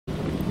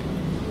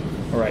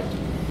All right.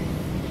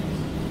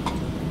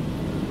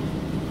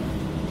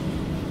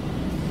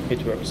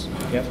 It works.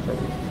 Yes,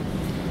 perfect.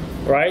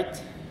 Right.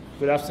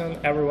 Good afternoon,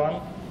 everyone.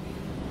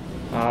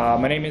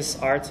 My name is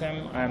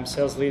Artem. I'm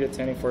sales lead at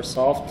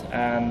 24Soft,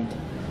 and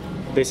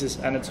this is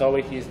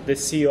Anatolii. He's the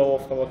CEO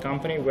of our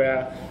company. We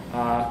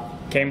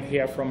came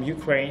here from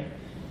Ukraine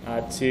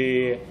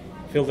to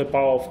feel the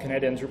power of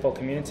Canadian Drupal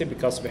community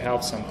because we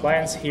have some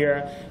clients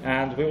here,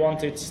 and we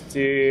wanted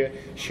to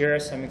share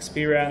some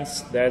experience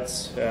that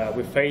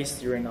we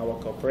faced during our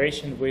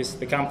cooperation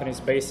with the companies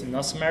based in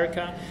North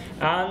America,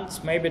 and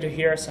maybe to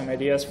hear some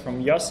ideas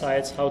from your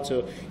sides how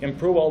to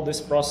improve all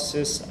these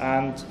processes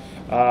and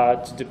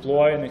to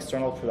deploy an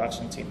external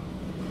production team.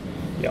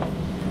 Yeah.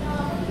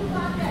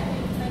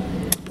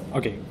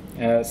 Okay.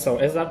 So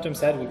as Artem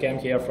said, we came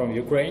here from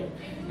Ukraine,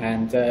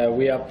 and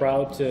we are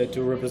proud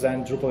to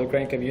represent Drupal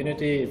Ukraine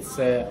community. It's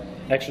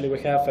actually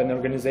we have an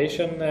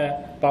organization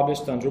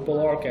published on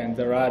Drupal.org, and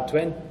there are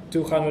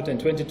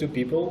 222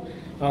 people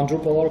on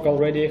Drupal.org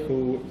already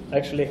who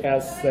actually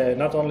has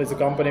not only the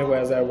company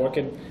where they are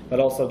working, but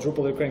also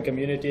Drupal Ukraine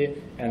community,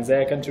 and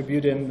they are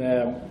contributing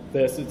the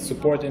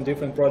support in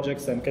different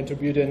projects and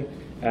contributing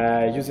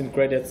using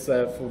credits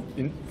for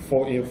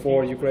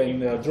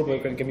Ukraine Drupal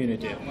Ukraine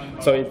community.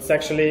 So it's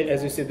actually,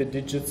 as you see the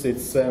digits,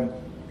 it's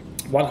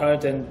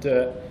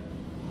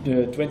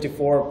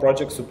 124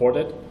 projects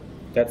supported.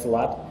 That's a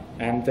lot.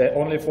 And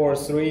only for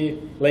 3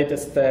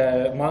 latest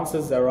months,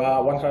 there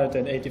are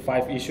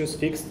 185 issues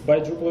fixed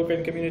by Drupal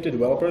Ukraine community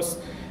developers.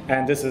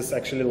 And this is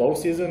actually low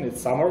season.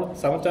 It's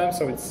summertime,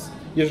 so it's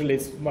usually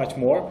much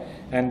more.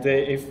 And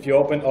if you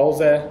open all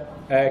the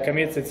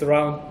commits, it's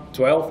around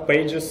 12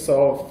 pages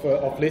of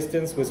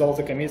listings with all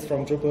the commits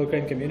from Drupal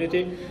Ukraine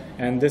community.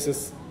 And this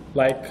is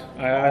like,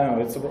 I don't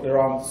know, it's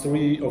around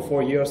 3 or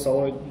 4 years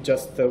old,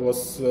 just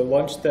was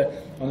launched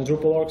on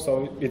Drupal.org,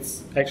 so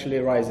it's actually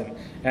rising.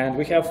 And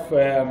we have,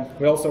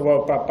 we also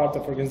were part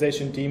of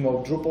organization team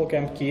of Drupal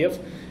Camp Kiev.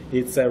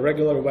 It's a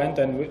regular event,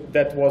 and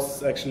that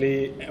was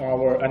actually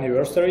our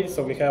anniversary.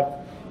 So we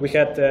had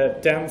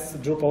 10th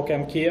Drupal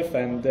Camp Kiev,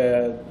 and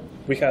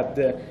we had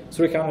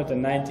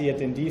 390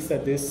 attendees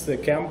at this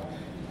camp.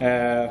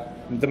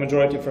 The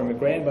majority from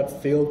Ukraine, but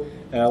still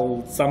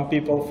some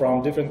people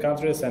from different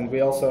countries, and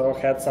we also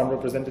had some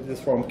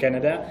representatives from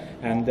Canada,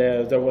 and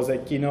there was a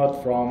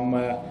keynote from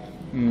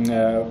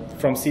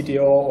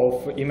CTO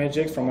of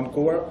Imagix from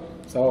Vancouver,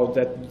 so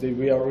that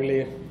we are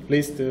really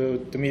pleased to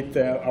meet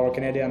our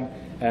Canadian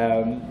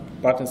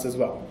partners as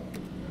well.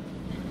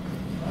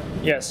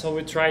 Yeah, so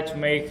we tried to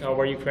make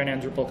our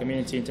Ukrainian Drupal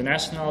community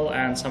international,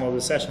 and some of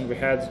the sessions we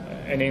had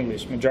in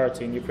English,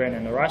 majority in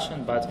Ukrainian and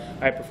Russian, but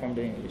I performed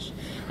in English.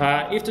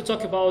 If to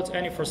talk about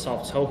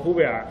 24Soft, so who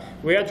we are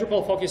a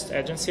Drupal-focused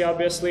agency,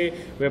 obviously.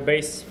 We're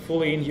based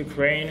fully in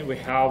Ukraine. We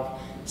have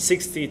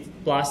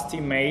 60+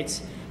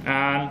 teammates,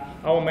 and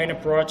our main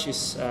approach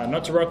is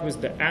not to work with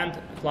the end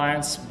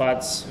clients,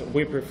 but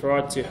we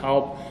prefer to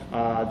help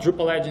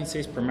Drupal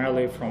agencies,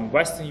 primarily from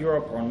Western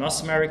Europe or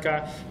North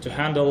America, to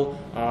handle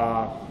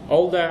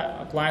all the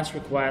clients'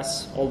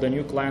 requests, all the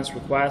new clients'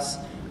 requests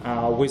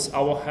with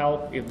our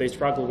help if they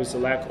struggle with the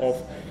lack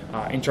of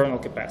internal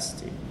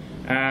capacity.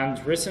 And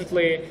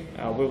recently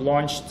we've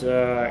launched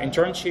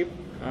internship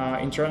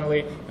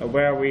internally,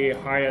 where we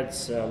hired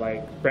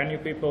like brand new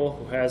people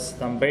who has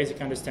some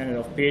basic understanding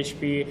of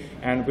PHP,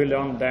 and we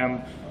learned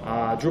them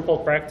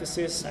Drupal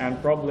practices,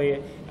 and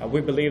probably we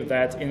believe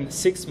that in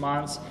 6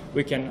 months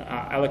we can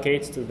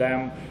allocate to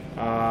them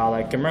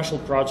like commercial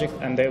project,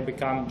 and they'll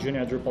become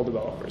junior Drupal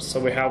developers. So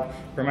we have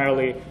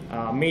primarily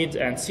mid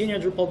and senior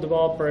Drupal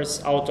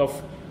developers. Out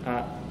of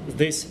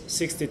these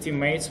 60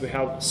 teammates, we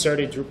have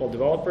 30 Drupal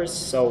developers,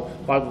 so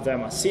part of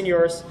them are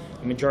seniors,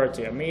 the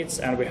majority are mids,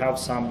 and we have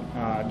some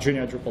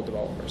junior Drupal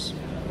developers.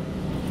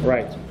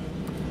 Right.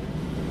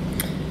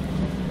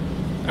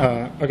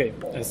 Okay,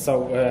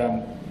 so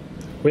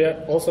we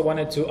also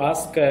wanted to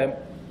ask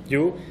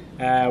you,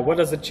 what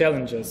are the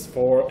challenges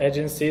for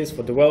agencies,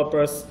 for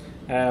developers,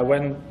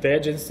 when the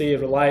agency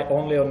rely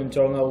only on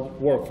internal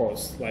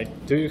workforce? Like,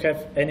 do you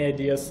have any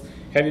ideas?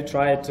 Have you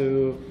tried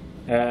to,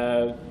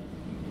 I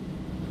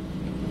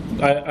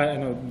don't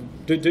know,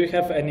 do you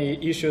have any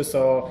issues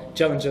or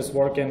challenges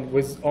working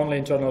with only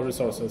internal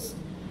resources?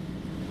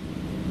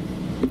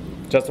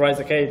 Just raise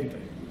a hand.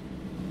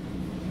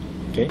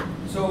 Okay.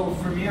 So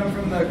for me, I'm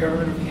from the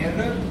government of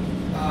Canada,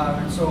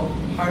 and so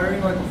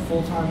hiring like a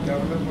full-time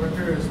government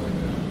worker is like a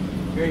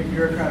very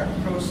bureaucratic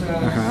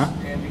process,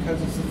 and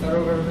because it's the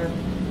federal government,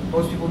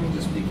 most people need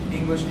to speak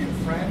English and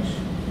French,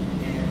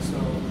 and so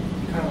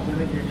you kind of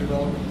limit your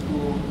development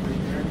pool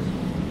right there.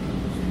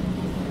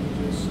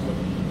 So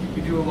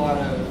we do a lot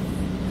of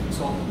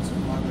consultants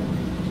and a lot of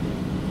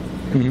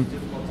it's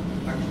difficult to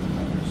actually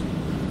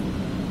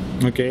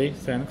hire. Okay,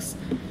 thanks.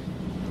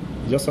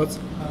 Your thoughts?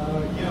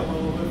 Yeah,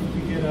 well, if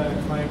we get a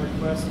client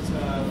request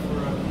for a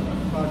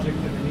project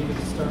that they needed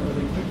to start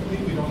really quickly,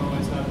 we don't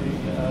always have the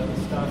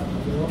staff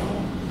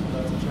available, so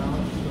that's a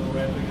challenge. So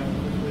ramping up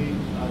quickly,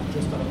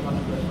 just on a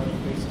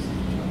project-by-project basis is a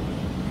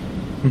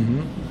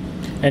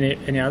challenge.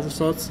 Any other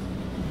thoughts?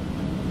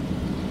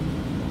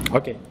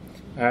 Okay.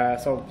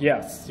 So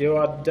yes, you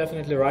are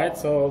definitely right.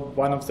 So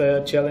one of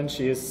the challenge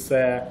is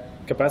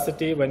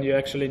capacity when you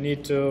actually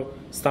need to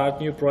start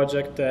new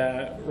project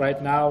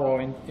right now or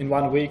in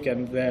 1 week,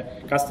 and the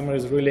customer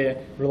is really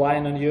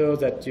relying on you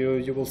that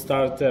you will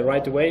start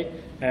right away,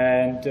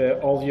 and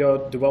all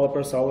your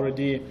developers are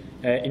already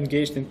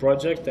engaged in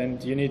project,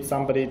 and you need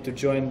somebody to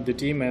join the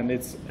team, and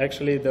it's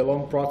actually the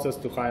long process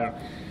to hire.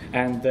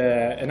 And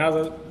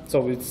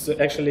so it's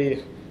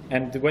actually,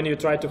 and when you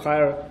try to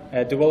hire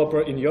a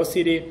developer in your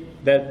city,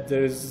 that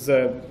there's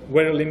a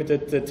very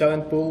limited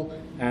talent pool,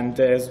 and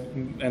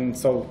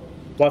so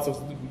lots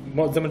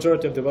of the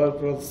majority of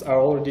developers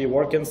are already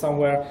working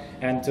somewhere,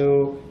 and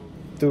to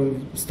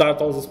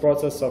start all this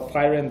process of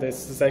hiring,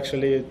 this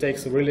actually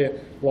takes a really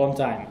long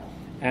time.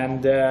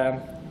 And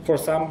for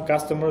some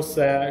customers,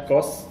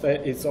 cost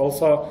is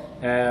also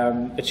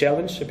a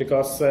challenge,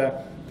 because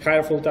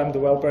hire full-time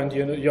developer and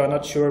you are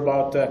not sure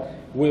about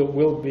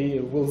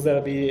will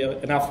there be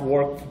enough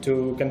work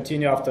to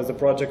continue after the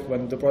project,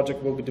 when the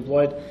project will be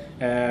deployed,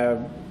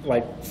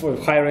 like for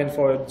hiring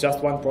for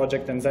just one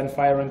project and then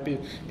firing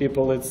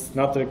people, it's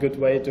not a good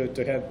way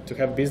to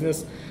have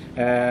business.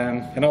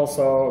 And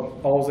also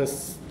all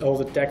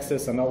the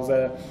taxes and all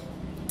the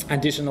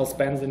additional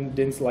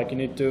spendings, like you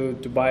need to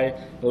buy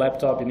a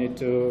laptop, you need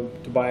to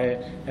buy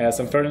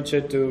some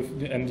furniture,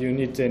 and you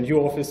need a new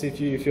office if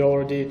you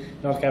already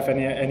don't have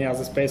any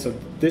other space. So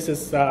this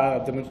is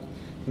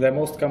the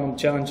most common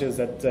challenges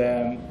that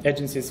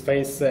agencies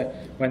face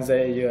when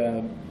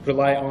they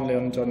rely only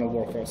on internal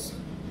workforce.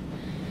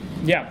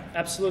 Yeah,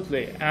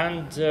 absolutely.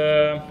 And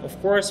of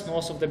course,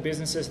 most of the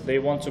businesses, they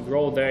want to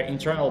grow their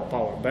internal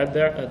power. But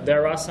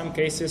there are some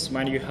cases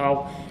when you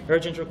have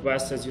urgent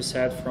requests, as you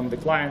said, from the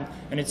client,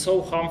 and it's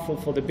so harmful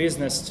for the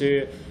business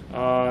to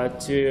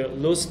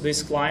lose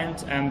this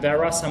client. And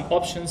there are some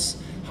options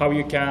how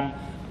you can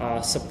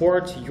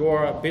support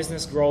your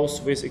business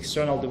growth with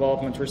external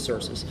development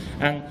resources.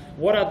 And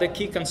what are the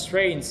key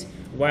constraints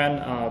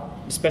when,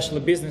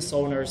 especially business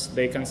owners,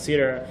 they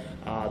consider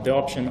the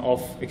option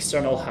of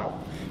external help?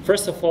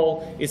 First of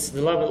all, it's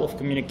the level of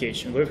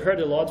communication. We've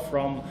heard a lot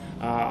from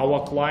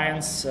our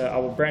clients,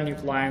 our brand new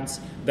clients,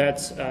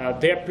 that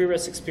their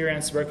previous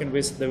experience working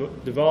with the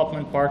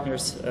development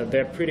partners,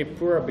 they're pretty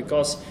poor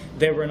because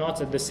they were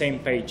not at the same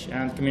page,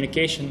 and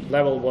communication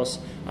level was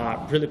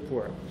really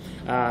poor.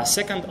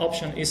 Second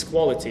option is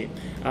quality.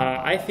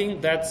 I think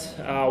that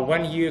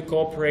when you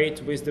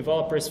cooperate with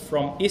developers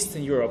from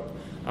Eastern Europe,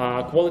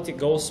 quality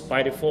goes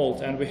by default,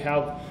 and we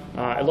have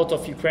a lot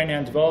of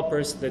Ukrainian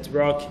developers that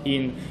work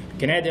in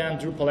Canadian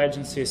Drupal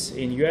agencies,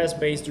 in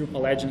US-based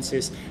Drupal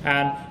agencies,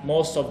 and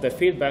most of the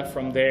feedback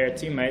from their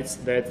teammates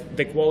that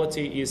the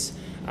quality is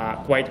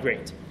quite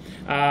great.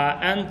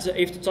 And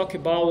if to talk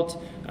about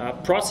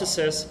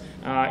processes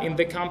in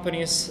the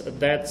companies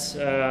that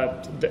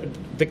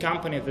the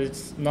company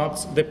that's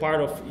not the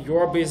part of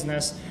your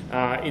business,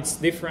 it's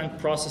different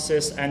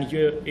processes, and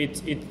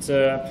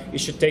it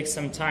should take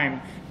some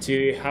time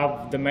to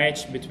have the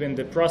match between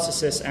the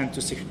processes and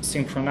to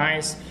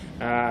synchronize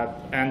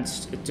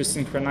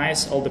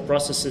all the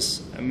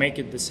processes, make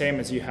it the same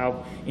as you have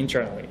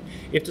internally.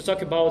 If to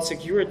talk about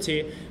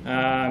security,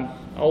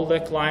 all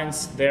the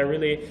clients, they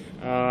really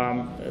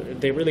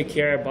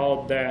care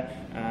about the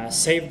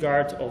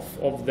safeguard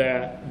of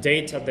the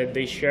data that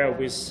they share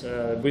with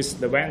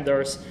the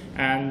vendors,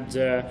 and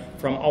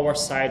from our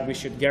side we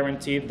should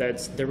guarantee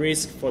that the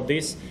risk for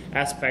this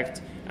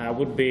aspect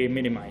would be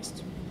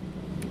minimized.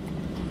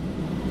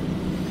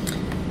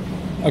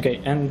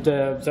 Okay, and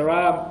there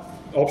are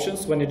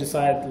options when you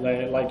decide,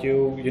 like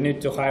you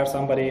need to hire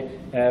somebody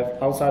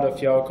outside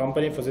of your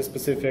company for this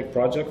specific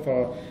project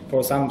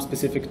for some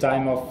specific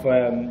time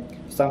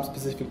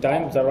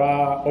there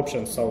are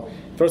options. So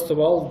first of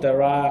all,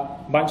 there are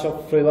a bunch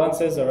of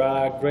freelancers. There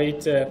are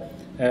great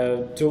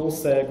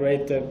tools,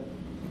 great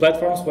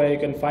platforms where you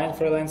can find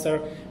freelancer,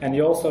 and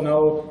you also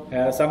know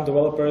some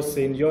developers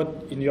in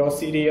your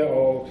city,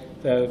 or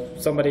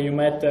somebody you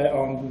met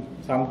on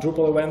some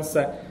Drupal events,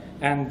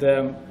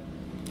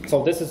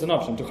 so this is an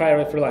option, to hire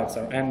a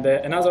freelancer. And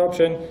another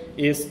option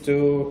is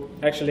to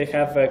actually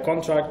have a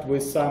contract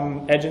with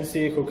some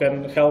agency who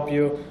can help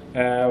you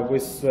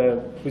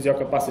with your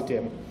capacity.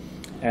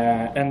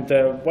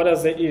 What are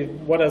the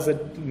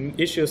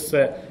issues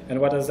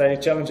and what are the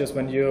challenges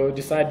when you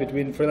decide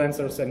between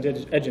freelancers and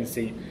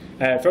agency?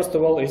 First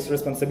of all is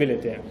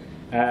responsibility.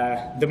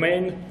 The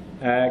main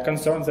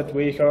concerns that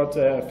we heard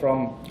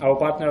from our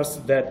partners,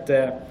 that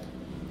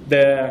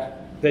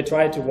they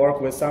try to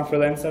work with some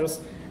freelancers,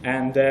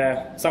 and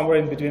somewhere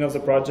in between of the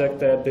project,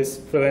 this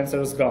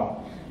freelancer is gone.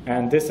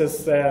 And this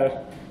is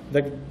the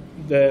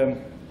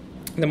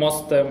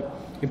most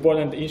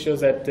important issue,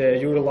 that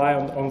you rely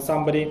on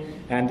somebody,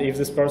 and if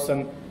this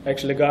person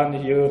actually gone,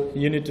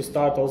 you need to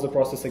start all the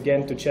process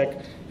again to check,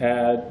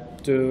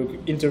 to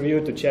interview,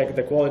 to check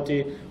the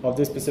quality of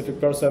this specific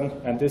person,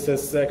 and this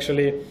is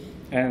actually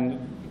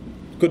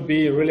could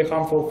be really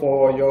harmful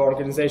for your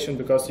organization,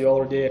 because you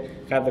already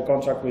have the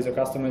contract with your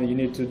customer and you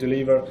need to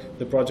deliver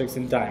the projects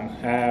in time.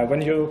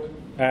 When you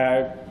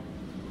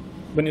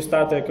when you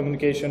start a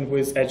communication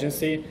with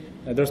agency,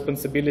 the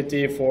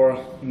responsibility for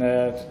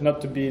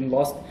not to be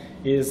lost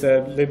is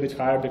a little bit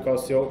higher,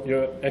 because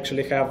you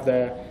actually have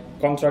the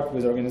contract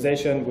with the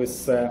organization,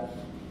 with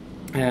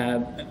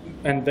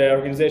and the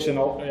organization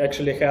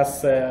actually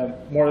has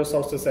more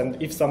resources,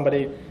 and if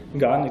somebody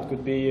gone, it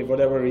could be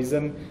whatever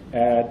reason,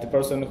 the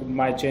person who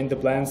might change the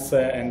plans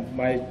and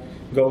might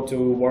go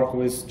to work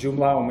with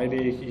Joomla, or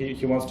maybe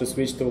he wants to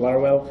switch to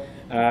Laravel,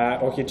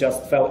 or he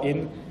just fell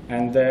in,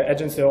 and the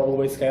agency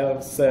always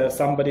has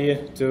somebody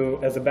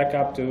as a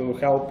backup to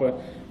help.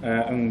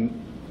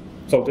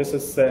 So this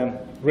is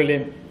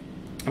really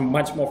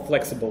much more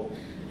flexible.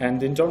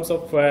 And in terms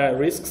of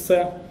risks,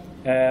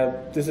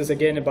 this is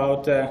again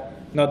about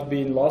not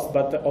being lost,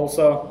 but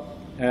also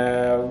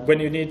when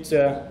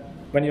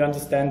you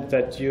understand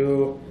that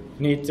you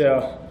need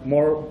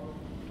more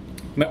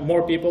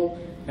people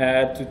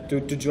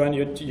to join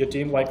your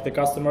team, like the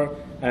customer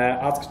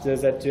asked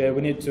that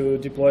we need to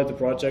deploy the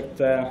project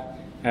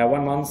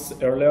 1 month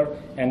earlier,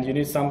 and you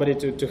need somebody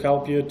to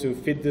help you to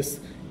fit this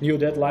new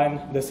deadline.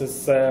 This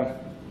is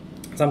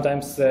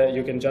sometimes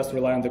you can just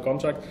rely on the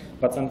contract,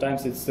 but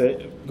sometimes it's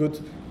good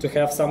to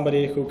have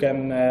somebody who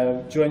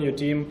can join your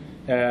team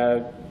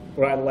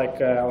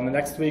right on the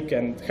next week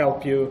and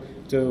help you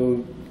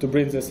to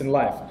bring this in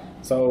life.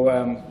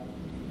 So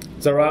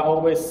there are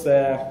always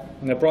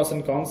pros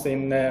and cons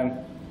in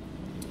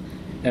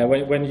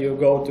when you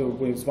go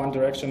with one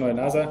direction or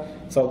another.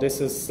 So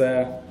this is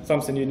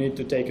something you need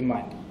to take in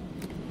mind.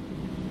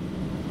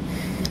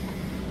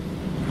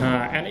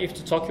 And if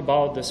to talk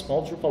about the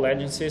small Drupal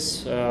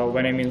agencies,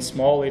 when I mean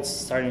small, it's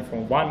starting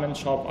from one-man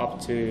shop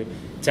up to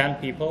 10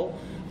 people.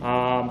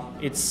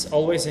 It's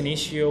always an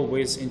issue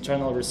with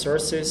internal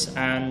resources,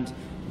 and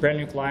brand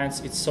new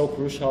clients. It's so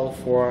crucial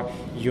for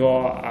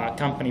your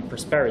company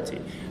prosperity.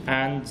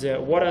 And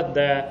what are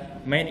the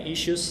main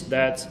issues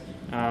that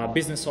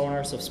business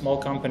owners of small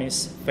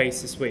companies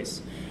faces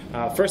with?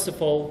 First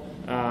of all,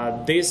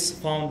 these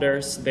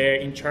founders, they're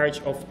in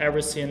charge of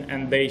everything,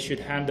 and they should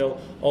handle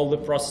all the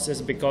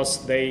processes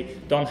because they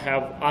don't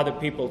have other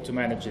people to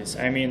manage this.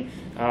 I mean,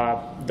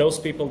 those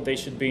people, they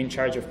should be in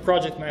charge of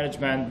project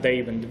management. They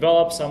even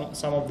develop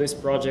some of these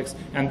projects,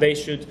 and they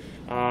should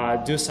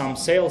do some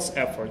sales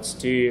efforts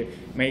to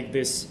make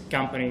this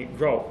company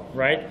grow,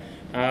 right?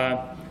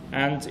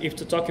 And if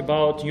to talk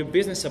about new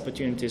business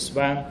opportunities,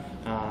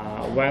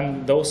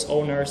 when those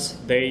owners,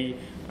 they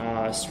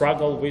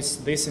struggle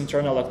with these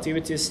internal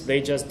activities,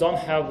 they just don't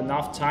have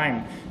enough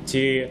time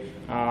to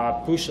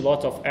push a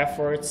lot of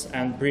efforts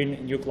and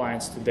bring new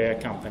clients to their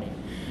company.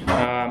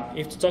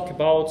 If to talk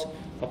about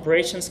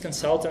operations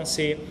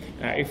consultancy,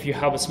 if you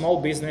have a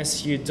small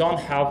business, you don't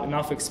have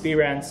enough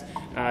experience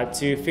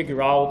to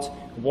figure out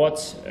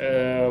what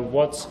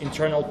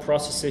internal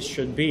processes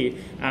should be,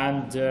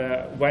 and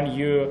when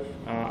you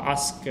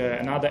ask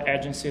another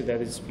agency that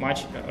is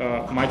much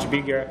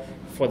bigger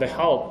for the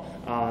help,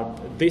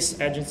 these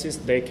agencies,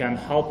 they can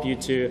help you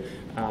to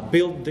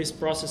build these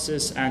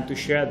processes and to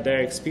share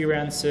their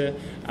experience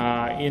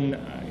in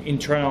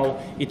internal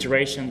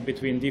iteration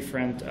between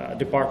different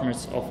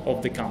departments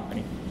of the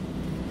company.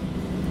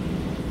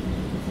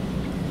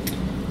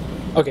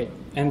 Okay,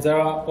 and there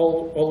are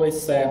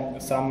always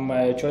some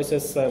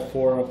choices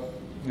for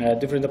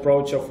different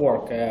approach of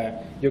work.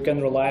 You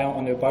can rely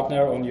on your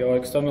partner, on your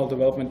external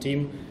development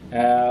team,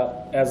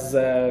 as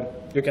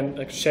you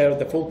can share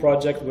the full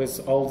project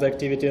with all the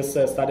activities,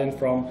 starting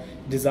from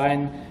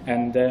design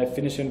and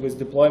finishing with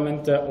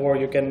deployment, or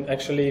you can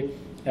actually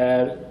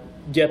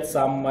get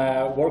some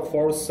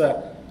workforce,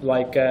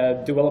 like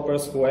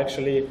developers who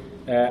actually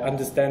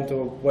understand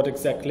what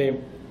exactly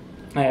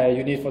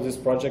you need for this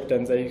project,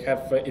 and they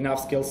have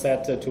enough skill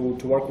set to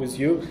work with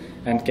you,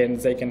 and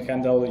they can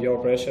handle your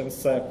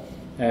operations.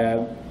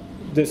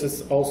 This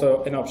is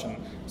also an option.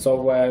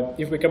 So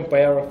if we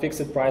compare a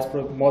fixed price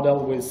model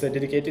with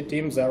dedicated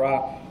teams, there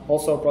are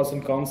also pros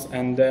and cons.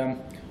 And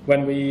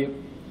when we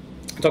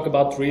talk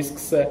about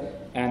risks,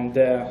 and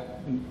the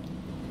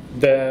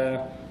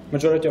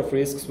majority of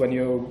risks when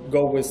you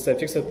go with a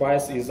fixed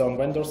price is on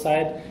vendor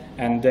side,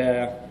 and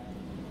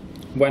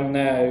when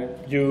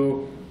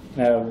you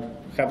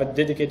have a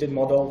dedicated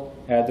model,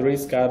 the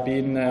risk are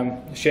being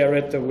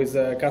shared with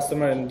the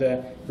customer, and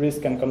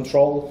risk and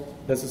control.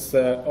 This is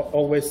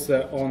always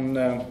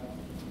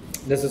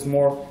this is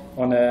more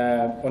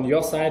on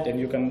your side, and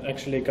you can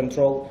actually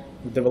control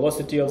the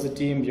velocity of the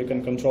team. You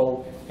can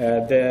control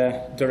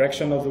the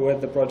direction of where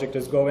the project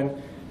is going,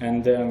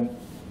 and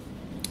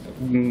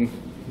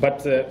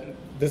but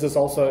this is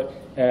also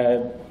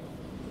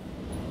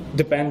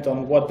depend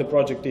on what the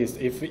project is.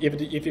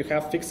 If you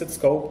have fixed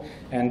scope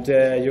and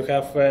you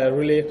have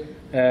really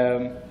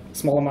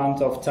small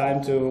amount of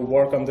time to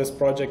work on this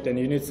project, and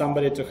you need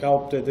somebody to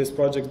help this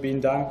project being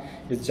done,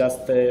 it's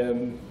just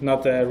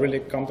not really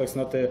complex,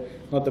 not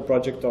the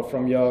project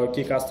from your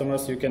key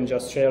customers. You can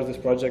just share this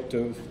project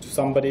to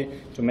somebody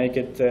to make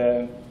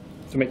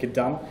it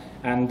done.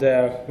 And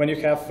when you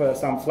have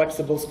some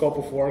flexible scope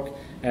of work,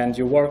 and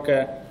you work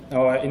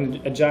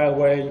in agile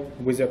way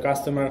with your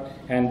customer,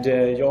 and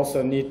you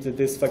also need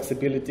this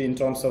flexibility in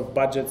terms of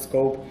budget,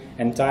 scope,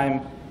 and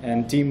time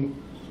and team,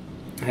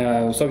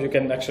 so you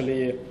can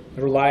actually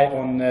rely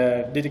on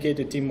a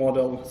dedicated team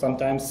model.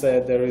 Sometimes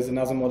there is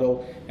another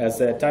model as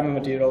time and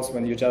materials,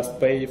 when you just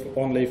pay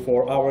only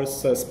for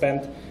hours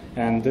spent,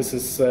 and this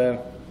is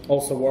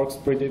also works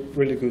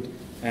really good.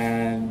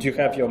 And you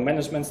have your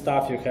management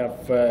staff, you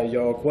have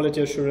your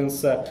quality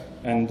assurance,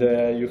 and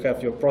you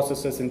have your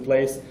processes in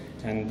place,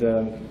 and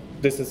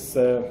this is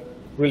a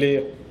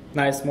really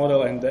nice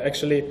model. And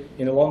actually,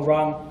 in the long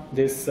run,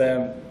 this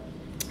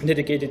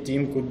dedicated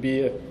team could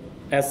be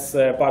as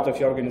part of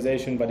your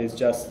organization, but it's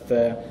just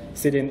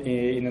sitting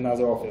in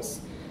another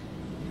office.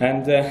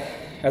 And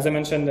as I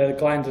mentioned, the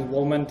client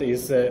involvement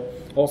is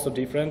also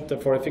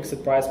different. For a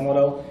fixed price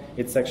model,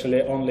 it's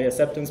actually only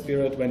acceptance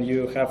period when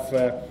you have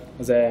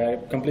the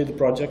completed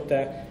project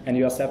and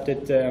you accept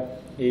it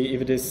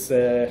if it is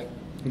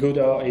good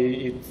or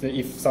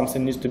if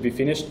something needs to be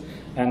finished.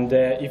 And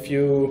if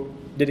you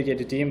dedicate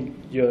a team,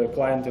 your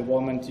client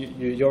involvement,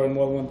 your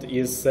involvement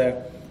is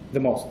the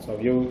most. So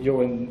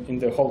you're in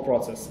the whole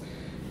process.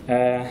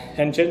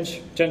 And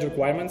change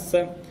requirements.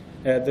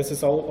 This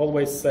is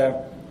always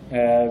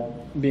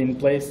being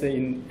placed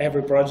in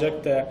every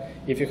project.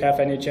 If you have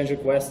any change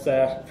request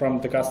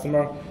from the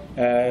customer,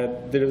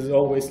 there is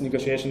always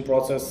negotiation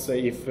process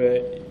if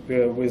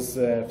with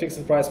a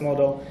fixed price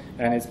model,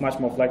 and it's much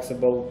more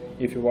flexible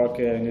if you work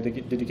in a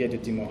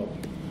dedicated team model.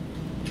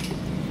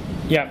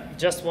 Yeah,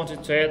 just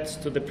wanted to add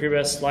to the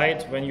previous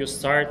slide, when you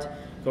start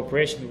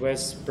cooperation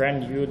with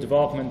brand new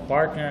development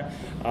partner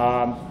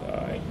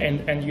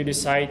and you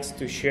decide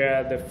to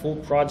share the full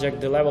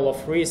project, the level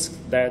of risk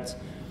that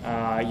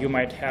you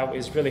might have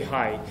is really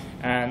high.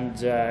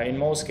 And in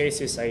most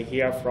cases I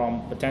hear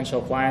from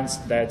potential clients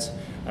that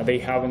they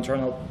have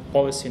internal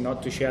policy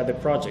not to share the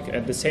project.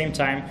 At the same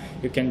time,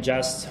 you can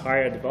just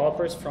hire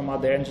developers from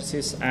other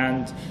agencies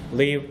and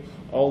leave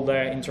all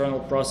the internal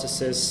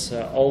processes,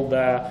 all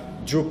the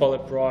Drupal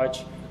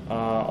approach,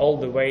 all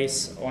the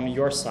ways on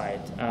your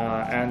side,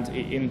 and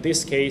in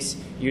this case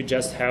you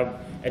just have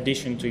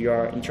addition to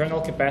your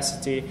internal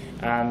capacity,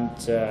 and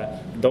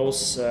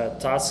those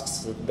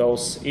tasks,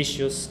 those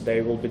issues,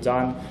 they will be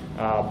done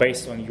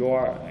based on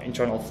your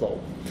internal flow.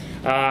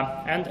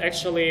 And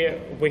actually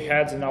we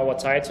had in our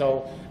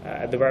title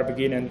at the very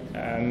beginning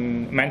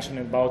mentioned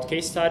about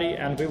case study,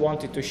 and we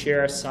wanted to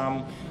share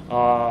some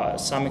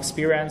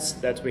experience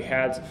that we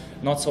had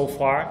not so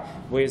far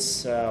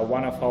with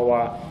one of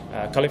our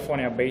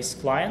California-based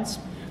clients.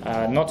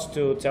 Not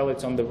to tell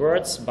it on the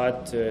words,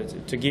 but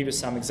to give you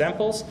some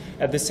examples.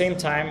 At the same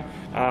time,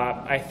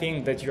 I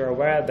think that you're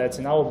aware that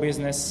in our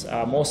business,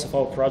 most of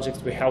our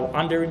projects we have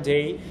under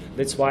NDA.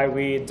 That's why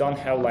we don't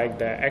have like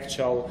the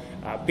actual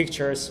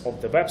pictures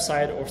of the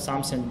website or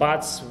something,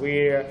 but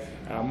we're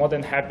more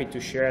than happy to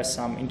share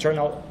some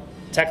internal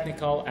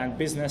technical and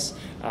business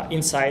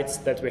insights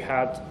that we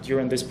had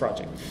during this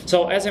project.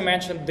 So as I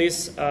mentioned,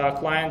 this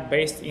client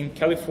based in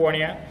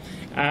California,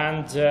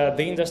 and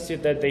the industry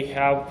that they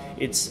have,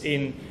 it's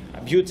in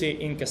beauty,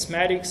 in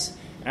cosmetics,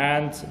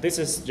 and this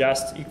is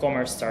just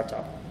e-commerce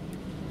startup.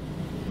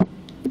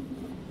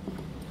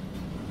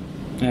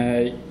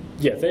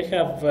 Yeah, they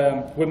have.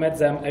 We met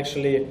them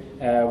actually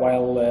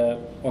while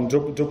on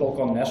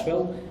DrupalCon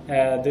Nashville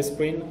this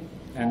spring,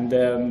 and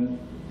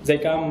they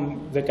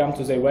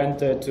went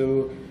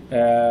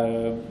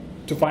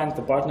to find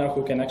the partner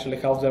who can actually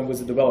help them with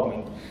the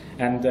development.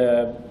 And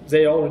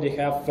they already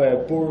have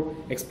poor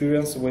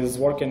experience with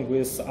working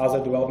with other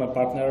development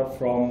partner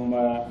from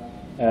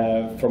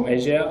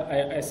Asia.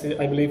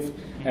 I believe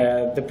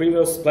the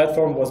previous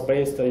platform was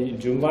based in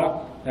Joomla.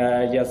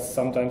 Yes,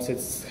 sometimes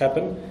it's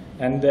happened.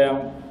 And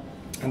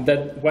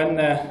that when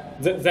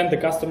then the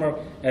customer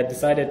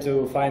decided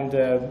to find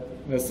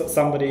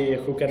somebody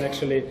who can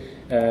actually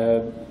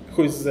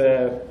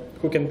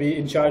who can be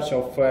in charge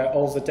of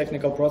all the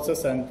technical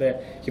process, and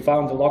he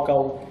found the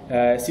local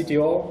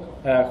CTO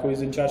who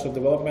is in charge of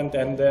development,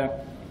 and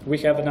we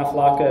have enough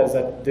luck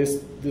that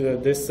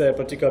this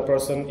particular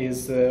person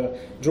is a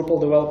Drupal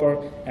developer,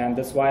 and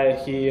that's why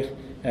he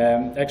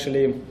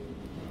actually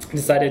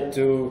decided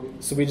to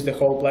switch the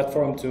whole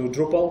platform to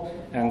Drupal,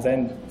 and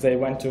then they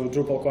went to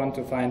DrupalCon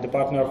to find a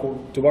partner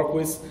to work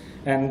with,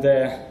 and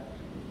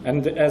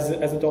as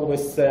it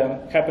always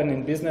happened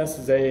in business,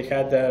 they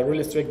had a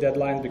really strict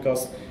deadline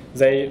because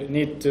they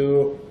need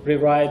to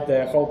rewrite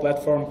the whole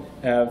platform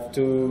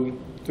to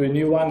a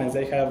new one, and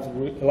they have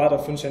a lot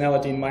of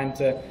functionality in mind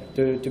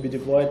to be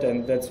deployed,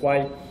 and that's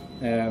why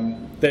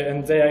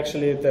they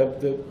actually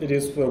it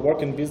is a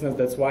working business.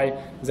 That's why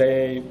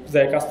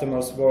their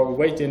customers were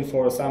waiting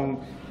for some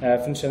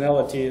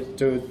functionality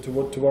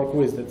to work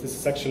with. That this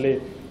is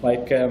actually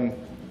like a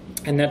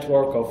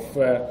network of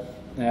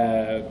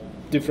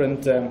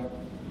different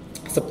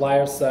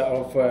suppliers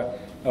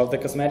of the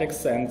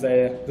cosmetics, and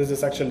this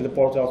is actually the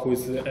portal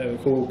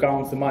who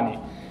counts the money,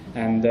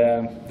 and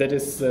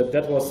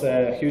that was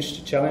a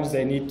huge challenge.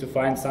 They need to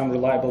find some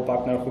reliable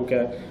partner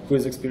who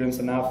is experienced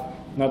enough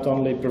not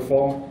only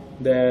perform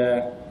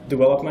the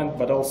development,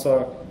 but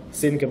also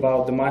think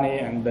about the money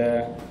and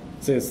the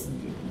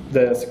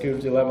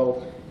security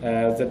level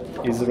that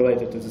is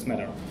related to this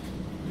matter.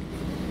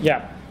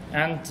 Yeah,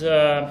 and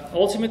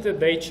ultimately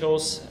they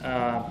chose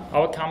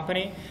our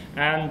company.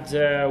 And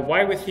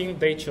why we think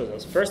they chose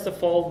us? First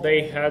of all,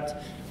 they had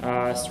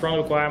strong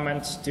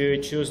requirements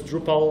to choose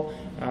Drupal,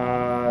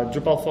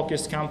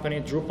 Drupal-focused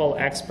company, Drupal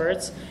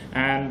experts,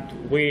 and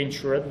we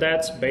ensured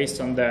that based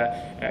on the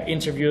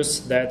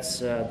interviews that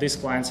these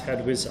clients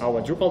had with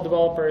our Drupal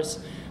developers.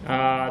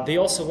 They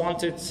also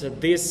wanted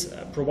this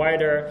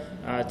provider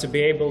to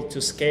be able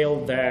to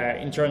scale the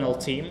internal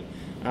team.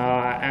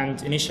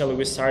 And initially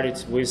we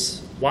started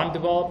with one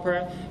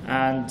developer,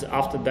 and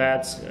after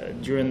that,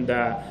 during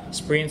the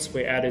sprints,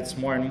 we added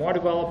more and more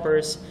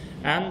developers.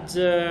 And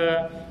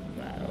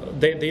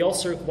they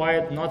also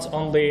required not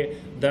only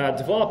the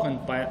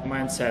development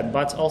mindset,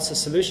 but also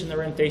solution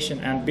orientation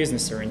and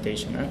business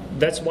orientation. And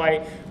that's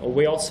why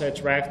we also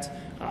attract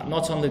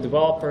not only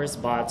developers,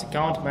 but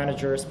account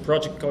managers,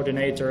 project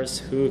coordinators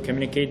who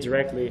communicate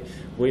directly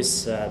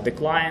with the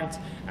client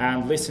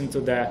and listen to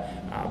the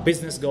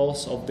business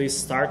goals of this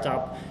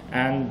startup,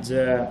 and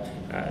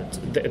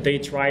they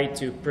try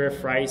to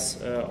paraphrase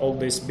all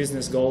these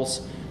business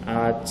goals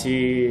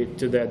to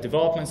the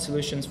development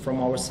solutions from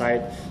our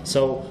side.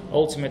 So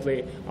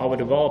ultimately our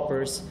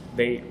developers,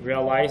 they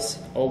realize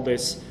all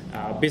these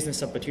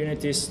business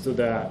opportunities to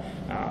the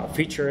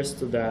features,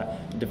 to the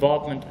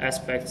development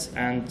aspects,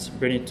 and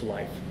bring it to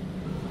life.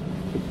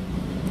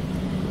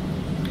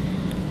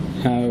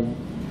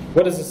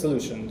 What is the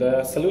solution?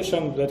 The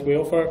solution that we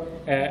offer,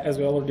 as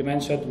we already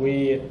mentioned,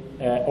 we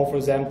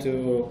offer them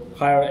to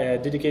hire a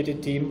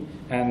dedicated team,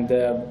 and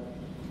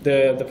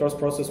the first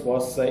process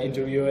was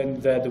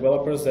interviewing the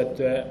developers that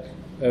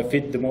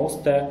fit the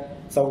most.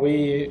 So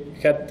we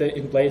had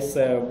in place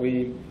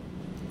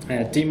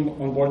team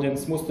onboarding,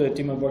 smooth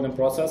team onboarding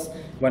process.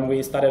 When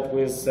we started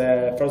with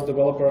first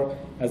developer,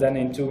 then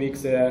in 2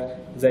 weeks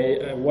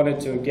they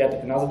wanted to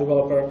get another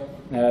developer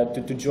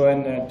to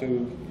join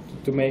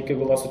to make a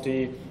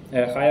velocity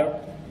higher.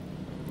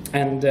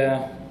 And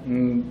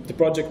the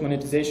project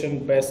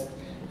monetization based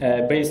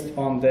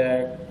on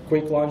the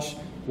quick launch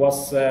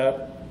was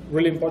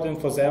really important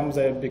for them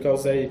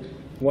because they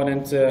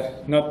wanted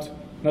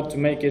not to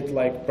make it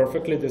like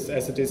perfectly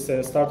as it is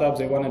a startup.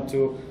 They wanted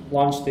to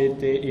launch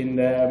it in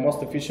the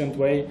most efficient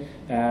way,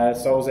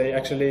 so they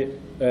actually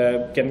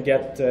can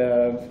get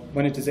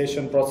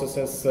monetization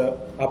processes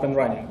up and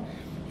running.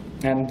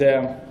 And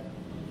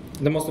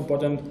the most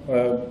important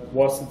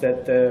was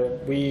that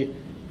we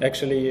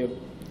actually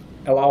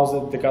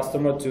allow the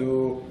customer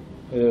to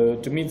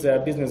meet their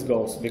business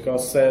goals,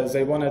 because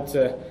they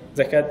wanted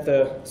they had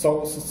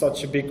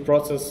such a big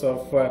process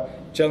of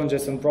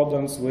challenges and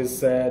problems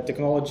with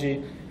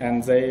technology,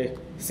 and they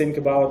think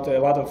about a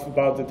lot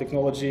about the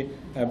technology,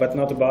 but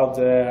not about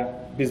the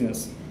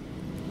business.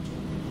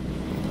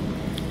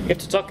 If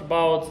to talk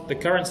about the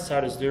current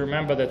status, do you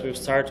remember that we've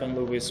started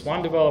only with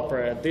one developer?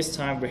 At this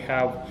time we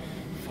have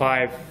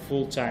 5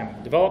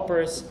 full-time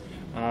developers.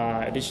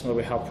 Additionally,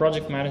 we have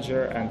project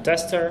manager and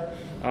tester.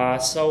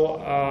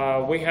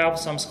 So we have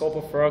some scope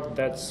of work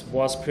that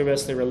was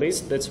previously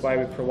released. That's why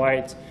we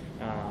provide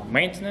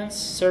maintenance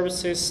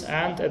services,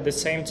 and at the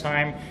same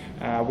time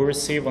we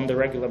receive on the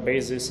regular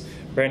basis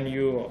brand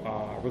new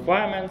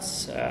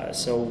requirements.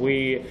 So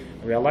we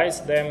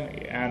realize them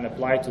and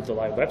apply to the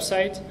live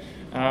website.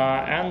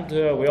 And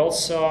we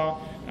also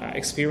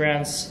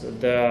experience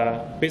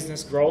the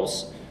business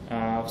growth.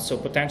 So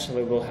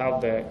potentially we'll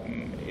have the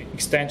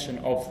extension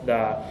of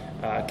the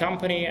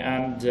company,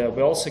 and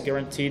we also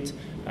guaranteed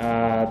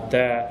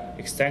the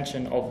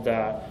extension of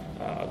the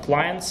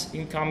clients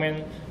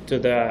incoming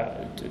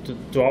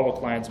to our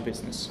clients'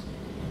 business.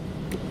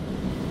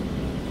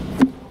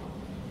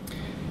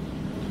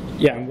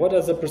 Yeah, and what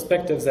are the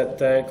perspectives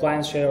that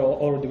clients share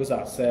already with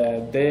us?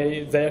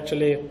 They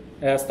actually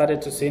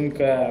started to think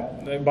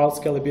about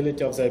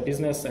scalability of their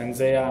business, and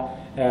they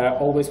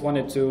always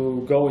wanted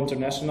to go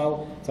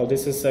international. So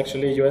this is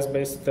actually a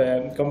US-based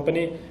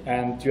company,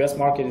 and US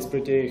market is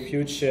pretty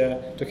huge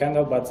to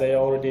handle, but they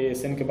already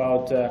think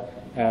about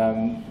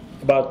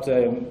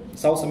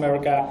South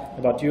America,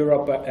 about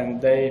Europe, and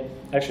they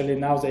actually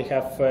now they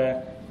have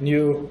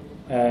new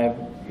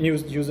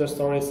user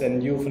stories and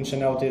new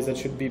functionalities that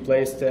should be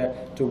placed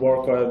to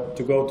work or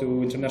to go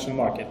to international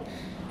market.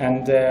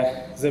 And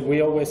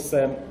we always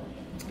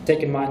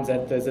take in mind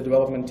that the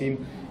development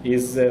team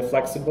is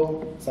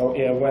flexible. So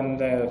when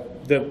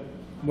the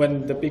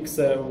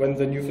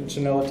new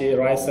functionality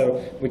arises,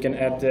 so we can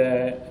add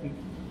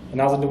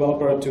another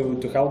developer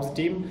to help the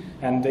team.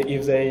 And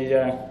if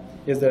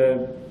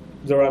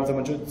there are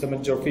the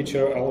major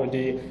feature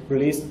already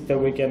released, that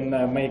we can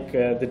make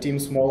the team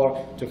smaller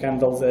to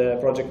handle the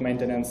project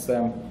maintenance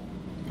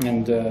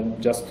and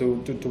just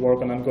to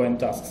work on ongoing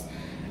tasks.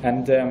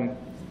 And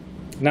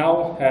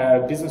now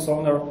business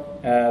owner,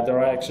 there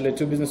are actually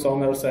 2 business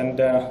owners, and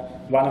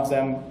one of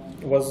them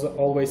was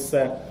always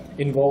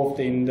involved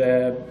in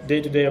the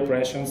day-to-day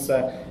operations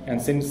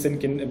and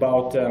thinking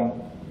about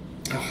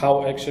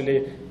how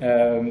actually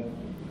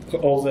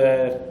all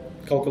the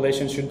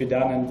calculations should be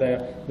done, and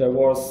there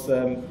was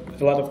a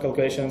lot of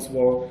calculations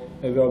were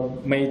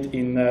made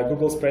in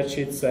Google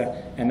spreadsheets,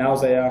 and now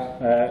they are,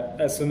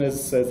 as soon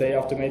as they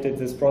automated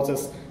this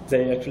process,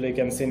 they actually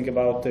can think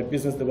about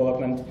business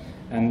development.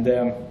 And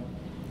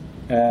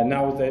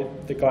now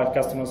the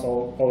customers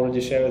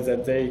already shared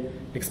that they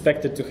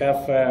expected to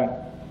have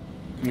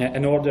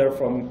an order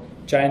from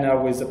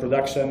China with the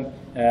production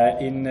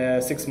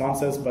in 6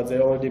 months, but they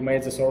already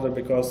made this order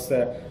because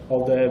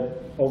all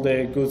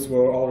the goods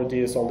were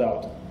already sold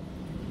out.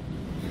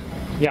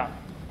 Yeah,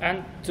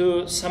 and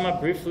to sum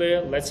up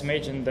briefly, let's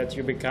imagine that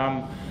you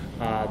become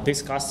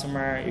this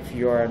customer if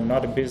you are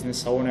not a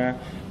business owner,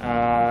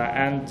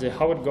 and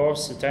how it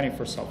goes to turning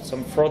for yourself. So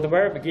from the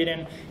very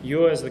beginning,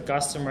 you as the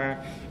customer,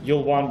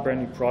 you'll want a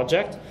brand new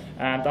project,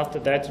 and after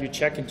that you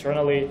check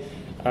internally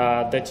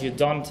that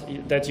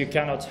you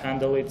cannot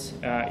handle it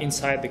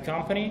inside the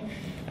company,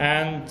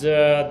 and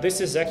this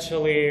is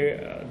actually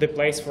the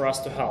place for us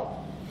to help.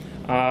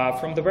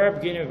 From the very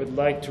beginning, we'd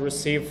like to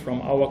receive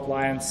from our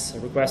clients a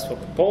request for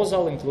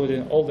proposal,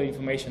 including all the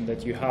information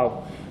that you have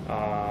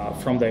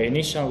from the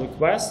initial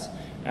request,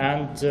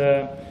 and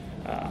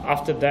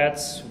after that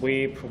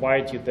we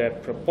provide you the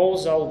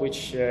proposal,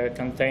 which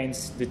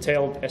contains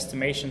detailed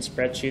estimation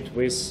spreadsheet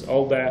with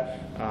all the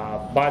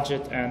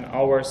budget and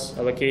hours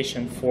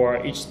allocation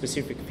for each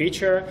specific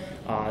feature,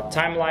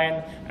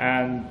 timeline,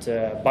 and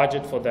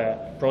budget for the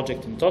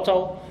project in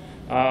total.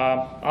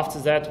 After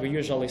that, we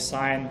usually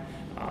sign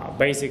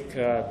basic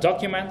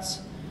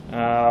documents,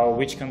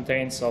 which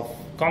contains of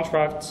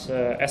contract,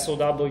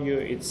 SOW,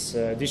 its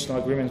additional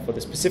agreement for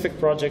the specific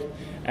project,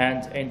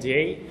 and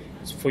NDA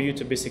for you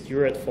to be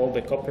secured for all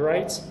the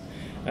copyrights.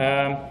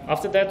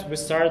 After that, we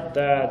start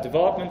the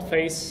development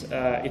phase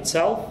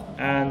itself,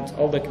 and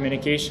all the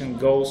communication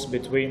goes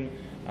between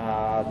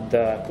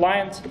the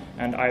client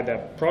and either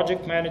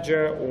project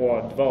manager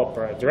or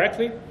developer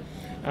directly.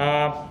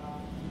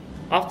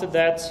 After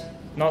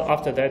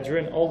that,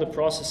 during all the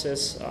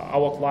processes,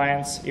 our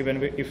clients,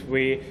 even if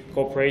we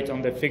cooperate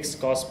on the fixed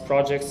cost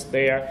projects,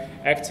 they are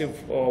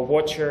active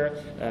watcher,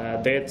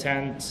 they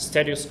attend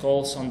status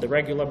calls on the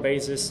regular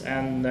basis,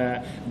 and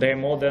they are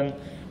more than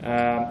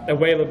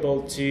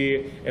available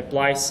to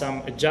apply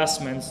some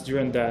adjustments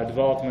during the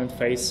development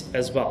phase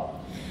as well.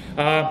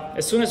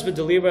 As soon as we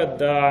deliver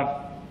the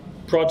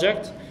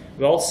project,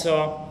 we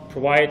also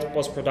provide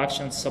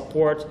post-production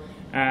support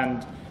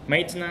and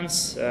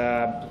maintenance,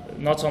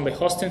 not only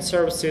hosting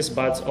services,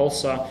 but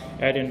also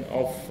adding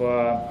of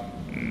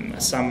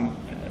some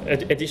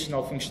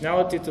additional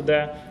functionality to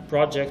the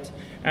project.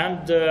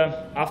 And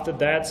after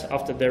that,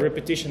 after the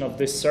repetition of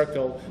this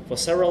circle for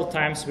several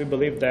times, we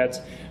believe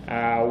that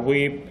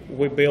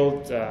we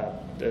build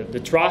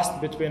the trust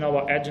between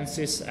our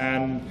agencies,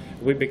 and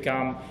we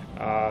become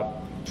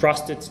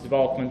trusted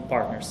development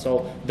partners.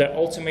 So the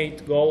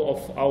ultimate goal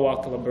of our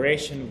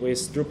collaboration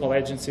with Drupal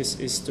agencies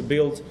is to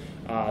build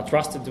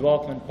trusted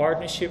development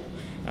partnership,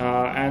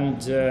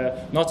 and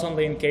not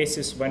only in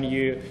cases when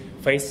you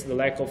face the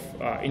lack of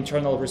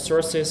internal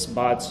resources,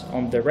 but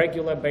on the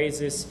regular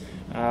basis,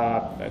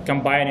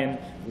 combining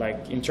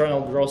like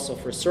internal growth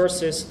of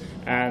resources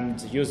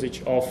and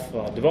usage of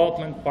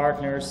development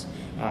partners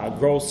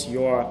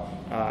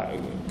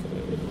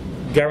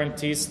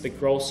guarantees the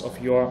growth of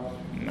your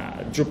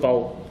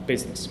Drupal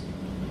business.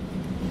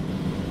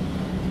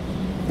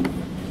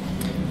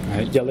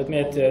 Yeah, let me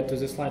add to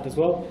this slide as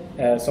well.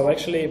 So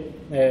actually,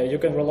 you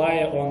can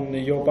rely on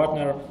your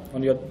partner,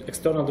 on your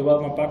external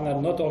development partner,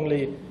 not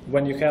only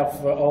when you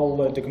have all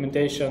the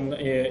documentation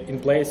in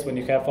place, when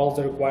you have all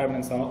the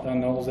requirements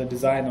and all the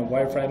design of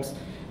wireframes.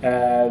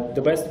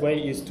 The best way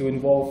is to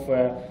involve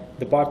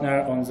the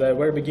partner on the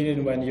very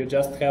beginning, when you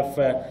just have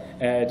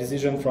a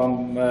decision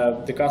from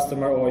the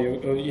customer, or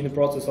you're in the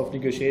process of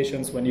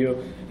negotiations, when you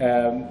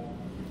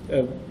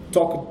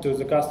talk to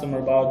the customer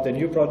about the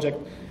new project,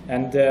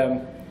 and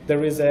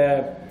there is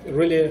a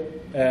really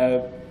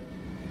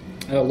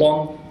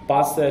long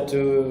path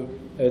to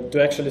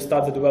actually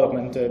start the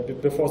development.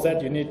 Before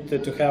that, you need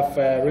to have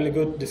a really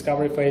good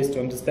discovery phase to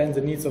understand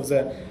the needs of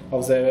the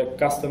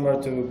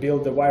customer, to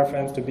build the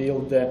wireframes, to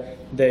build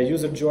the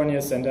user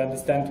journeys, and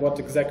understand what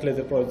exactly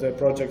the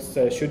projects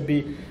should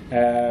be.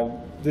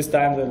 This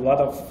time, a lot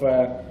of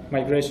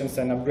migrations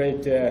and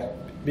upgrade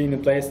being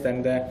in place,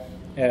 and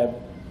there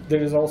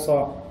is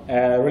also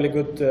really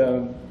good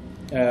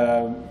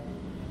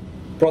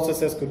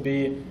processes could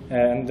be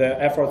and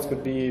efforts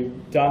could be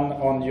done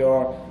on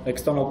your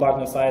external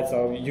partner side,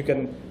 so you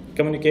can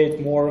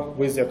communicate more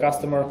with your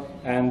customer,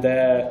 and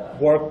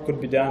work could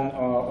be done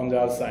on the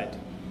other side.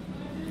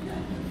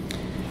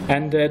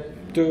 And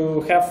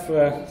to have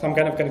some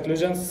kind of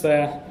conclusions,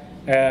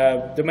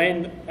 the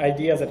main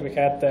idea that we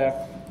had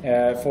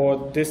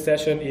for this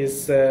session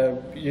is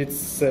you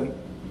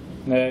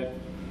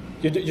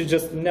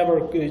just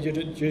never,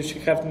 you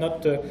have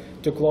not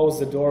to close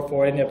the door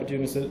for any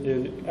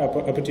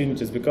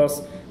opportunities,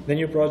 because the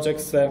new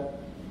projects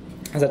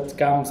that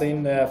comes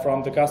in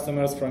from the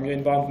customers, from your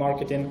inbound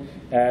marketing.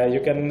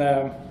 You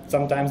can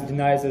sometimes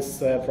deny these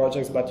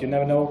projects, but you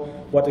never know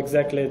what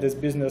exactly this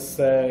business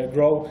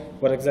grow,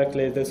 what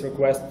exactly this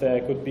request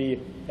could be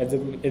at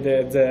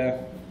the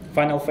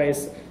final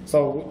phase.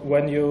 So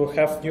when you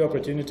have new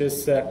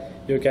opportunities,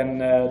 you can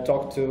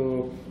talk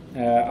to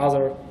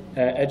other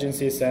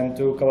agencies and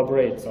to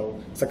collaborate. So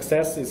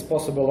success is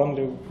possible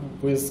only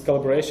with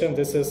collaboration.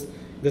 This is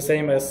the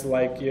same as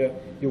like you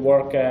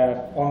work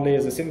only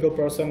as a single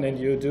person and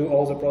you do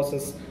all the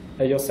process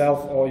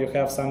yourself, or you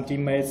have some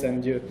teammates,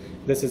 and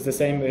this is the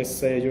same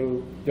as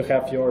you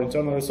have your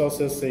internal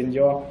resources in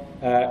your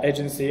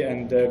agency,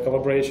 and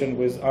collaboration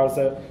with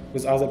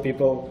other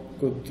people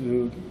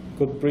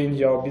could bring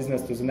your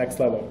business to the next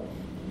level.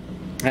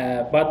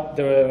 But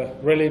the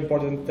really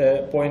important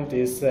point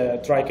is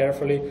try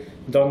carefully.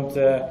 Don't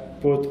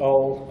put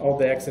all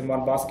the eggs in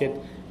one basket.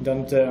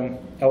 Don't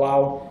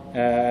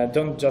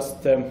don't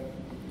just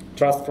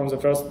trust from the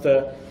first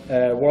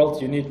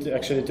world. You need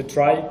actually to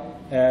try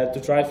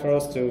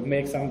first, to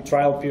make some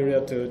trial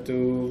period,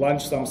 to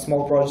launch some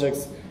small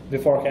projects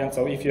beforehand.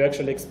 So if you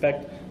actually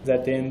expect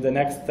that in the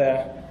next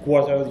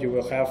quarter you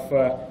will have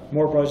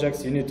more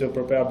projects, you need to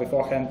prepare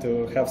beforehand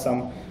to have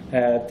some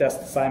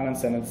test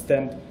assignments and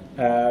understand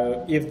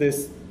if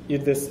this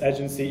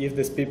agency, if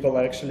these people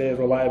are actually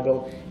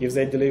reliable, if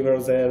they deliver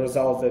the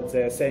results that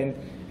they're saying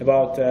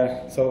about.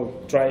 So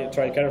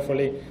try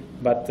carefully,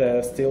 but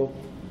still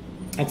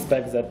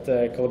expect that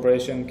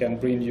collaboration can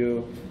bring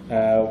you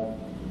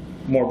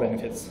more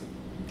benefits.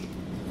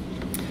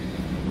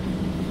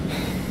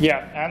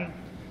 Yeah, and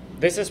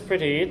this is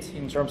pretty it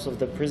in terms of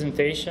the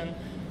presentation.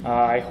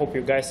 I hope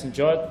you guys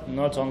enjoyed,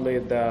 not only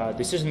the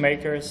decision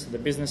makers, the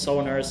business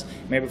owners,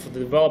 maybe for the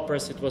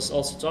developers it was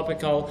also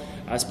topical,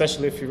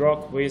 especially if you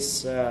work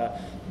with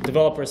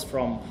developers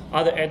from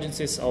other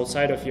agencies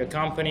outside of your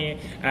company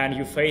and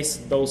you face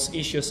those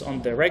issues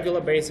on the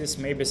regular basis.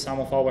 Maybe some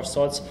of our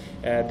thoughts,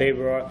 they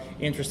were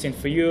interesting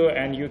for you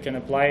and you can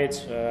apply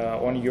it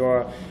on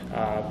your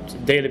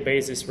daily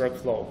basis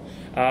workflow.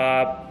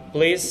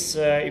 Please,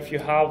 if you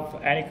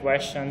have any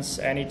questions,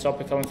 any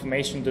topical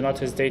information, do not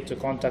hesitate to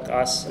contact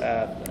us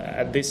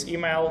at this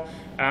email.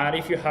 And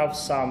if you have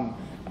some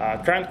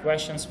current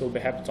questions, we'll be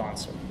happy to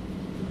answer.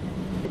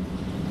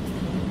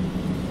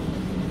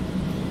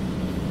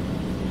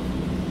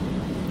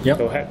 Yep.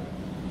 Go ahead.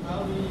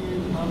 How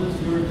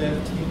does your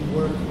dev team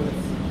work with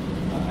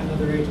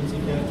another agency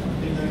dev? You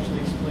didn't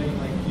actually explain,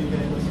 like, do you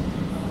guys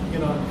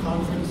get on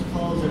conference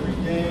calls every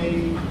day?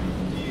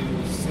 Do you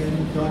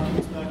send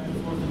documents back and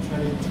forth and try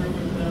to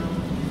interpret them?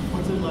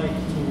 What's it like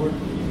to work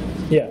with you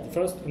guys? Yeah,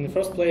 in the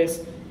first place,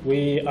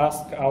 we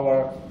ask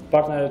our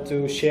partner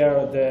to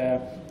share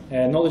the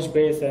knowledge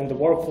base and the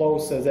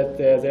workflows that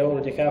they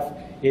already have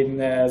in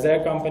their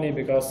company,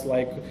 because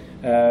we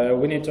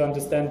need to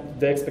understand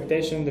the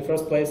expectation in the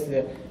first place,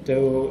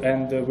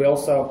 and we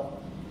also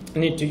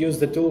need to use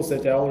the tools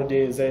that they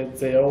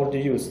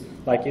already use.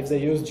 Like if they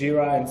use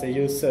Jira and they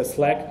use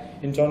Slack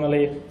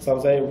internally, so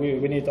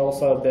we need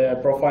also the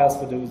profiles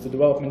for the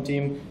development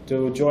team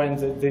to join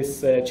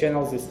these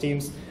channels, these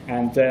teams,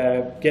 and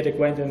get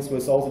acquaintance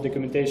with all the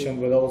documentation,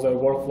 with all the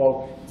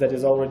workflow that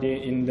is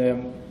already in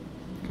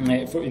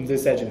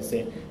this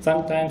agency.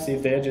 Sometimes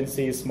if the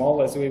agency is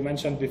small, as we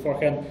mentioned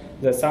beforehand,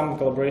 some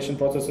collaboration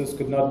processes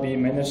could not be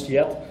managed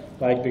yet,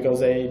 because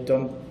they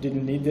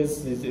didn't need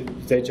this.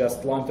 They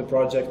just launched the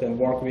project and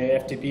work via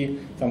FTP.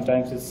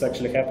 Sometimes it's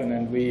actually happened,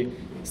 and we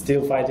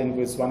still fighting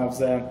with one of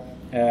the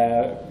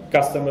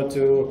customer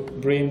to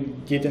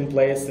bring Git in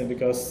place,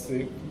 because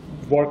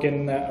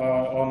working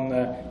on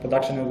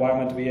production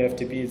environment via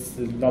FTP is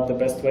not the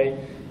best way.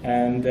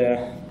 And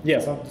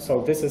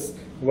so this is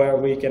where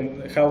we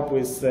can help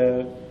with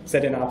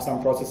setting up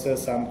some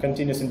processes, some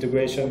continuous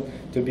integration,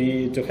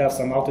 to have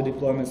some auto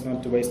deployments,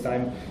 not to waste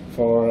time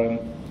for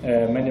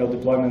manual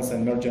deployments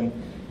and merging.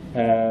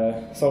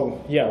 So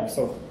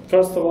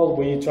first of all,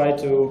 we try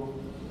to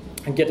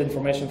get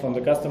information from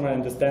the customer,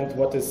 understand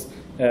what is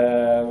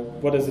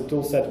the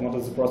tool set, what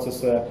is the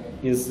process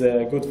is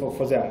good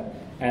for them.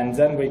 And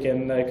then we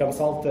can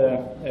consult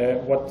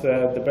what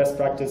the best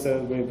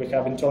practices we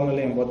have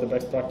internally and what the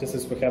best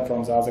practices we have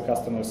from the other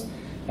customers.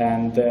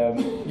 And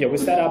we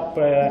set up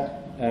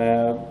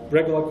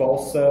regular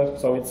calls,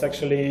 so it's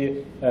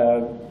actually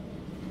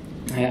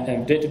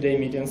day-to-day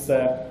meetings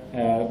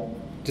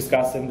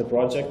discussing the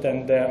project,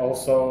 and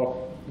also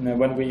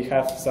when we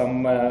have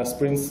some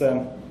sprint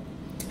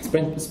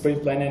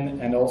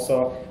planning and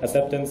also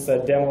acceptance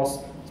demos.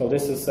 So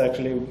this is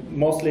actually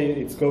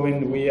mostly it's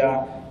going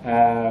via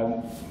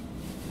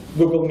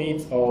Google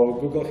Meet or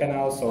Google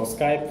Hangouts or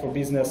Skype for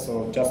business,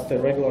 or just a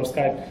regular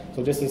Skype.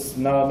 So this is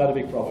not a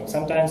big problem.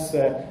 Sometimes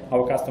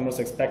our customers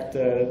expect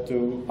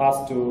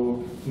us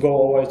to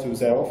go over to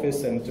their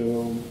office and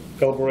to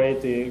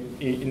collaborate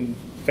in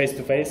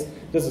face-to-face.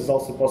 This is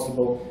also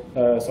possible.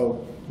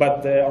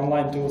 But the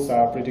online tools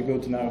are pretty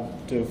good now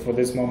for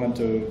this moment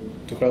to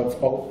help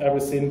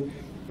everything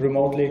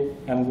remotely.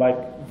 And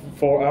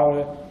for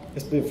our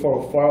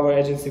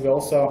agency, we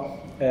also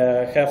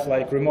have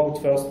like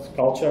remote first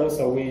culture,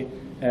 so we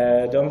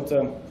don't.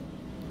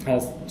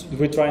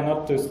 We try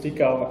not to stick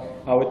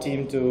our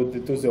team to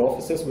the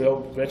offices. We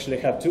actually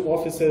have 2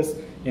 offices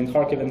in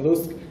Kharkiv and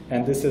Lusk,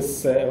 and this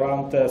is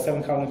around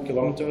 700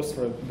 kilometers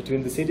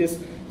between the cities.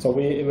 So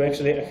we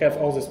actually have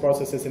all these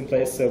processes in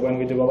place when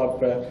we develop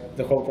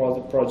the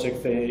whole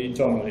project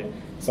internally.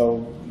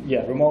 So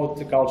yeah,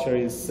 remote culture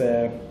is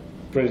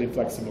pretty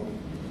flexible.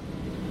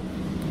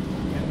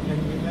 And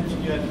you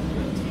mentioned you had a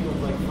team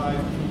of like 5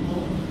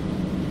 people.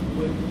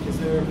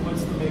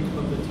 What's the makeup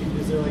of the team?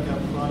 Is there like a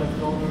product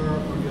owner,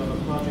 or do you have a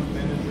project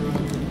manager on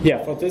your?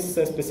 Yeah, for this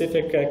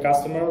specific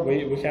customer,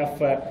 we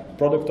have a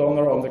product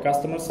owner on the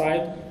customer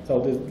side. So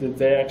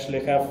they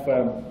actually have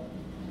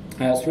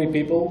 3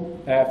 people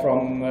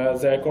from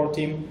their core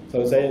team.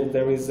 So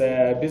there is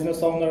a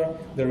business owner,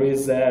 there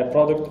is a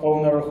product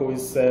owner who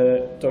is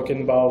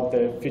talking about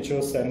the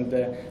features and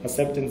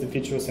accepting the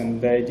features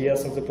and the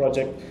ideas of the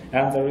project,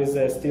 and there is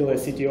still a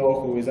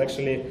CTO who is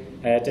actually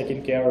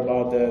taking care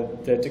about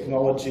the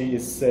technology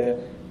is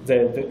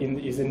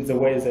in the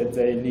way that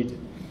they need.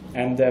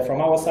 And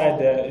from our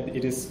side,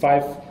 it is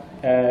 5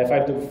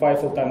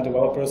 full-time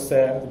developers.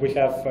 We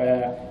have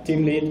a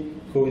team lead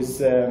who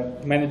is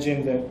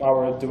managing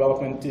our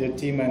development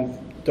team and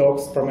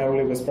talks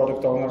primarily with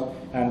product owner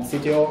and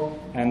CTO,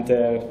 and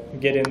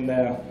getting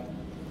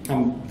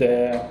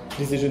the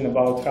decision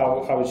about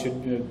how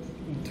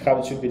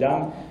it should be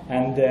done.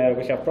 And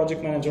we have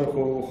project manager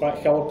who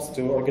helps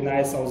to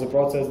organize all the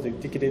process, the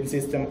ticketing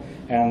system,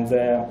 and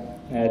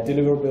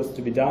deliverables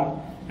to be done.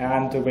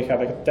 And we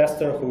have a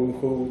tester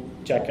who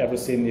check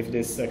everything if it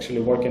is actually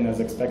working as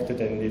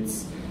expected and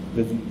it's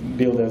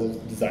built as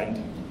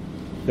designed.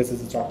 This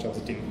is the structure of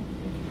the team.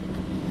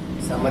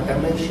 Some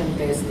automation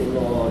testing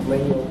or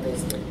manual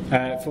testing?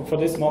 For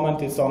this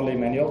moment, it's only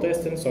manual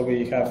testing. So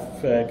we have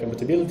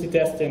compatibility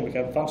testing, we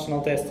have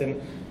functional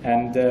testing,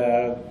 and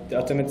the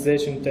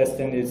automatization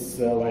testing is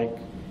like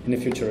in the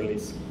future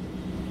release.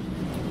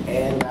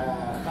 And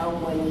how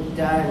many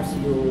times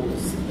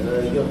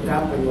your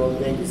company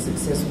already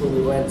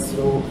successfully went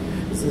through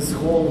this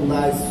whole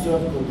nice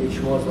circle which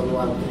was on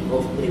one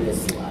of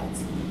previous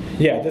slides?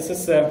 Yeah, this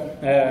is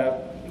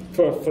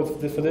for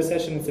this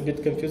session, it's a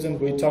bit confusing.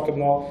 We talk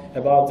more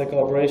about the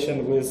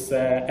collaboration with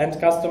end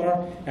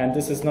customer, and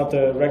this is not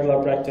a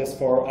regular practice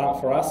for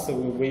us. So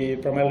we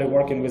primarily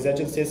working with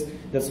agencies.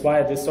 That's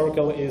why this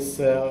circle is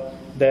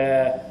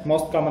the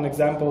most common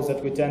examples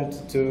that we tend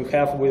to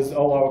have with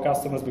all our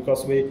customers,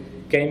 because we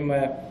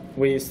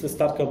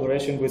start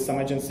collaboration with some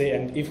agency,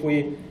 and if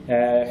we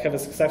have a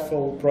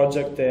successful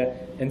project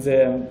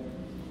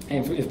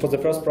for the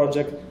first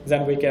project,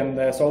 then we can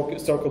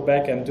circle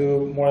back and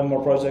do more and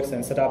more projects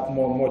and set up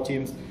more and more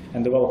teams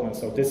and development.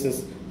 So this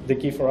is the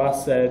key for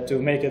us to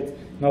make it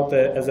not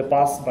as a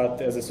pass, but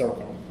as a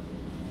circle.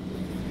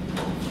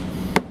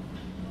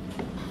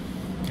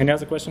 Any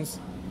other questions?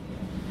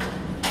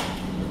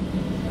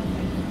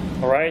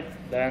 All right,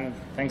 then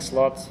thanks a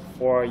lot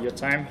for your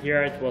time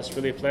here. It was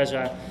really a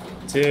pleasure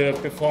to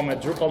perform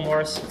at Drupal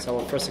North. It's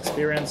our first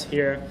experience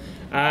here.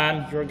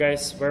 And you're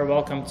guys very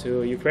welcome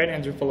to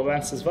Ukrainian Drupal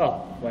events as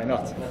well. Why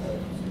not?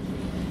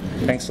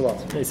 Thanks a lot.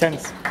 Okay,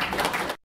 thanks.